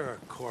aware,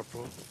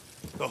 Corporal.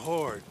 The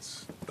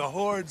hordes. The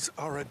hordes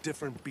are a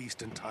different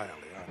beast entirely,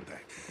 aren't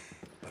they?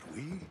 But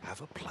we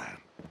have a plan.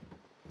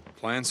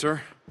 Plan,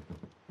 sir?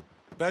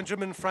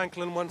 Benjamin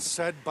Franklin once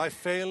said, by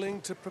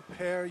failing to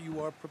prepare, you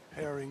are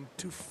preparing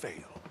to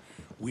fail.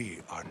 We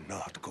are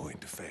not going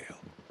to fail.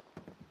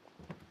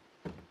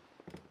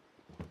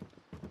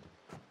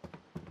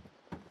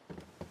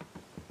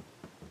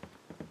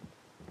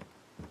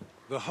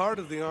 The heart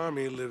of the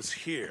army lives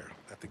here,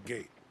 at the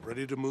gate,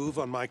 ready to move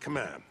on my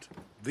command.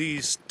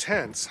 These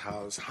tents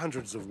house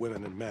hundreds of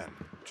women and men,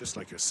 just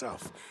like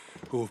yourself,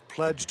 who have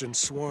pledged and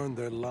sworn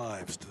their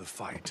lives to the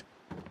fight.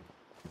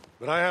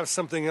 But I have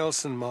something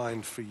else in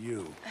mind for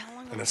you.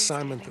 An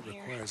assignment that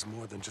requires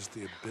more than just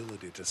the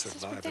ability to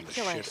survive in the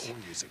shit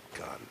or use a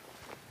gun.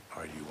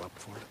 Are you up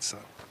for it,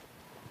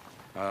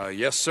 son?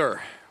 Yes, sir.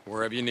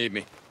 Wherever you need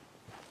me.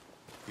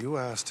 You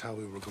asked how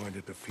we were going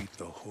to defeat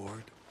the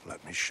Horde.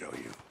 Let me show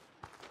you.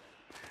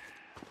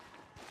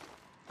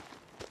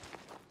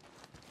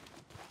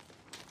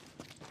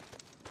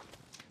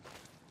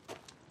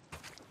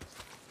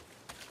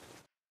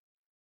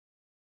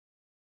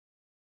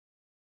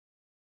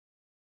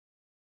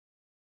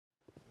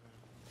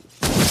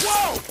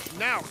 Whoa!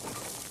 Now!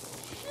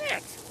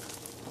 Shit!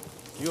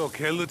 You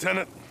okay,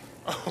 Lieutenant?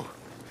 Oh,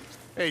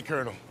 hey,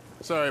 Colonel.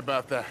 Sorry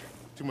about that.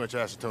 Too much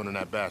acetone in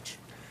that batch.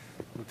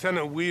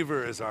 Lieutenant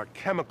Weaver is our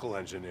chemical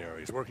engineer.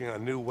 He's working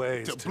on new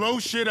ways to blow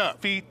shit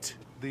up. Defeat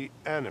the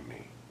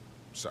enemy.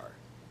 Sorry.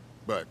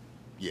 But,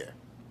 yeah.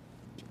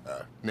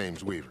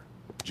 Name's Weaver.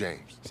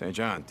 James. St.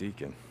 John,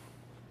 Deacon.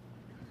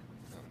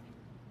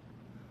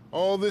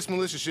 All this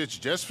militia shit's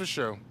just for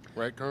show.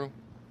 Right, Colonel?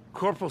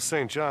 Corporal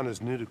St. John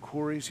is new to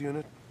Kouri's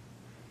unit.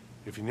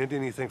 If you need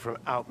anything from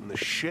out in the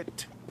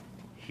shit,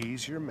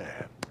 he's your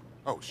man.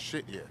 Oh,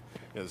 shit, yeah.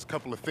 There's a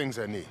couple of things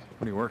I need.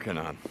 What are you working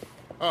on?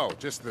 Oh,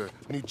 just the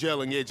new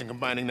gelling agent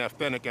combining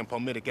naphthenic and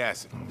palmitic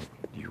acid.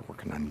 You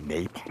working on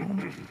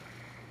napalm?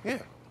 Yeah.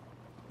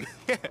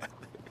 Yeah.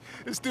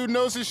 This dude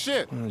knows his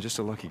shit. Just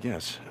a lucky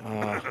guess.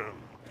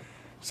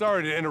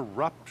 Sorry to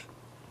interrupt.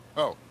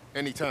 Oh,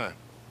 anytime.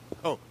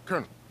 Oh,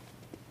 Colonel.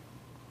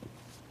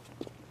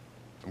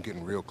 I'm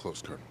getting real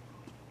close, Colonel.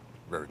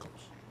 Very close.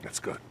 That's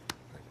good.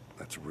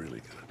 That's really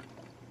good.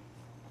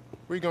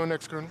 Where you going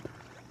next, Colonel?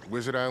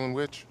 Wizard Island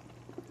Witch?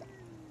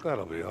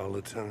 That'll be all,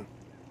 Lieutenant.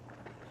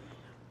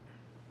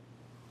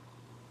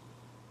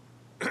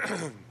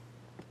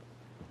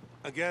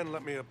 Again,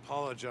 let me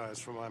apologize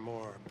for my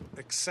more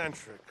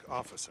eccentric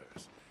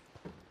officers.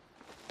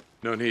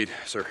 No need,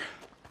 sir.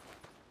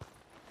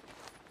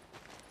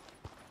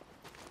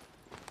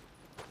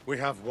 We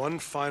have one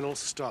final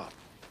stop.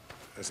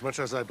 As much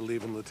as I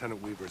believe in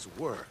Lieutenant Weaver's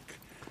work,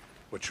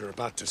 what you're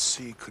about to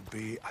see could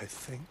be, I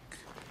think,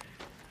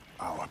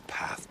 our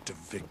path to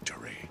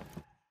victory.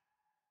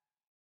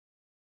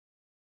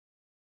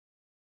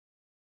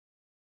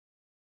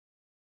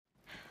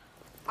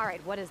 All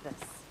right, what is this?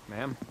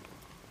 Ma'am,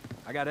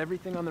 I got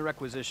everything on the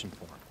requisition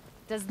form.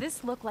 Does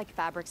this look like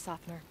fabric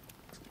softener?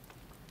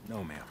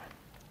 No, ma'am.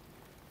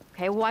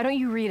 Okay, why don't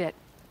you read it?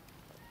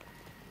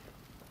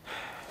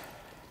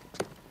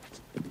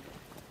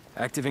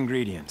 Active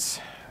ingredients.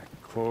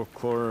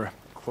 Chloroform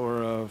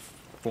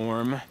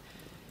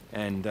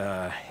and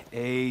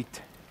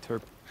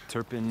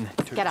terpin.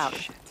 Get out.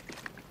 Shit.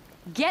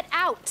 Get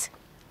out!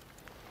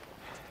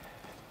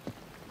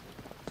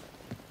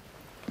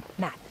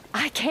 Matt,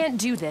 I can't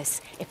do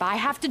this if I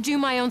have to do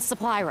my own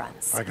supply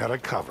runs. I got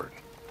it covered.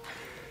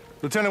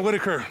 Lieutenant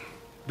Whitaker,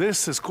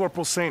 this is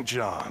Corporal St.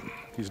 John.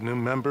 He's a new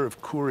member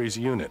of Kouri's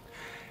unit.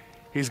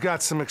 He's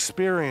got some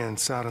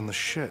experience out in the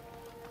shit.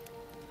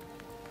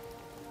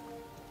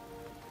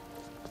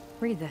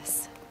 Read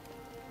this.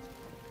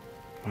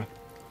 What?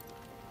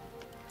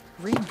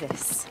 Read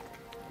this.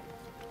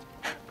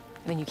 I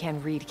mean, you can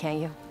read,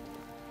 can't you?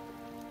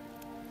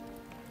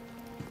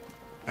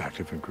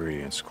 Active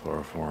ingredients,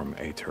 chloroform,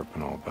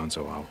 aterpenol,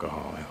 benzoyl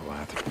alcohol, ethyl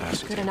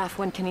acetate. Good enough.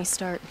 When can he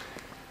start?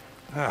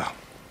 Ah,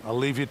 I'll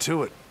leave you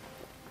to it.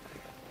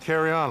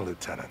 Carry on,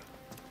 Lieutenant.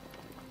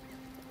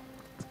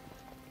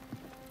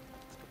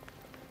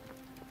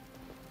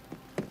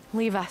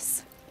 Leave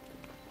us.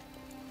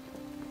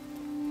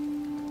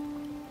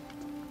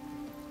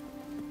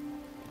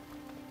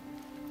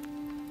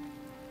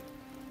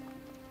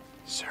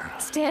 Sarah.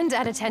 Stand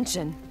at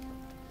attention.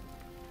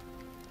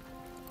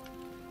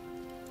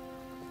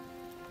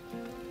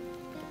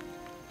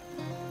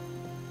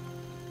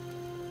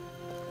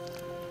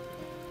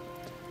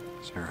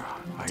 Sarah,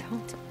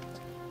 Don't.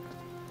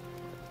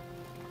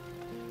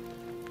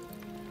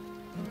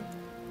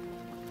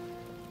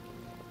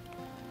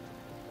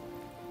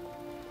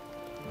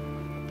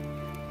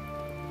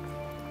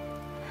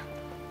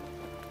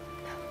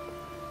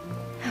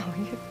 No,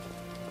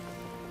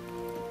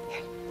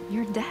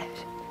 you're dead.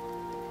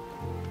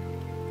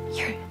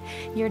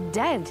 You're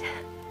dead.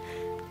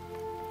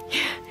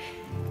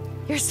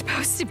 You're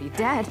supposed to be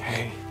dead.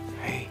 Hey.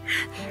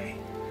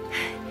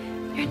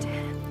 You're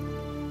dead.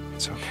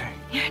 It's okay.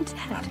 You're dead.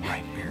 I'm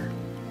right here.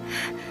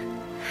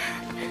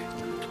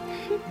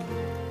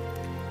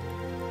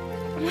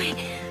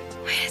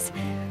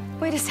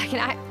 Wait a second.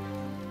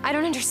 I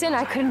don't understand.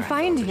 I couldn't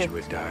find you. You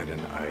had died,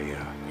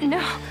 and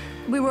No,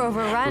 we were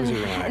overrun, Who's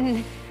it,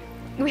 and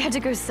we had to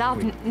go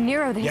south.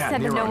 Nero, they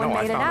said Nero, that no one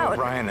I made it found out.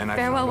 O'Brien, and I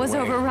Farewell found a was way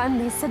overrun.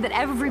 They said that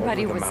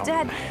everybody over the was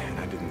mountain, dead. and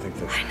I didn't think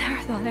that I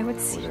never thought I would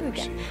see you ever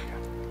again. see you again.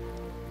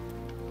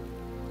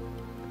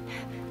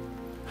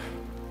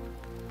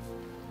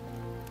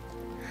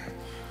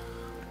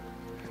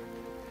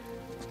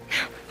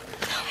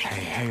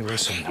 Hey,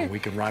 listen, we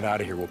can ride out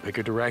of here. We'll pick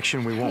a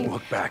direction. We won't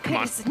look back. Come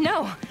on.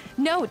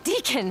 No,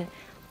 Deacon.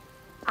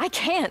 I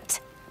can't.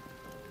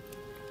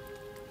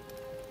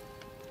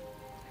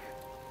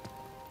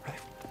 Are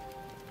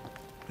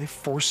they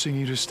forcing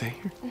you to stay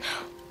here? No,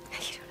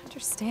 you don't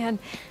understand.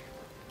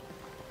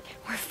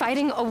 We're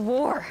fighting a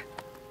war.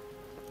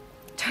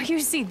 Don't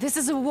you see? This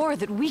is a war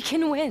that we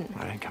can win.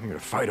 I didn't come here to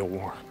fight a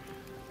war.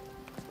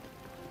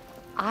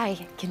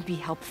 I can be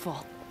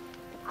helpful.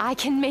 I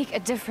can make a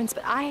difference,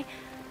 but I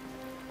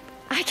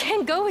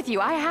can't go with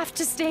you. I have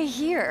to stay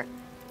here.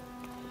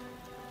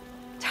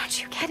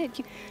 Don't you get it?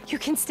 You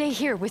can stay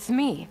here with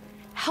me.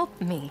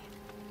 Help me.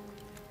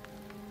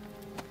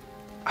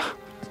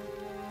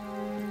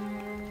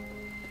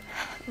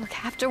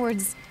 Look,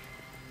 afterwards,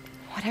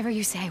 whatever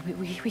you say,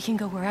 we can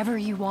go wherever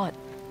you want.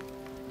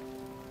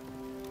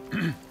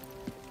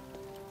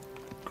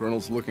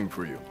 Colonel's looking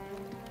for you.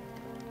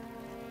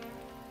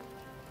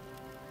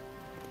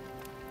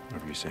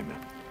 Whatever you say,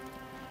 man.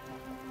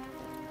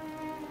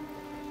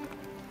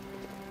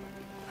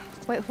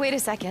 Wait a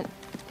second.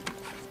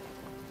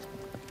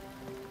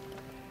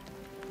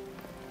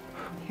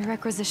 Your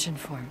requisition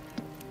form.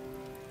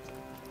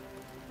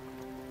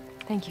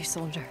 Thank you,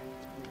 soldier.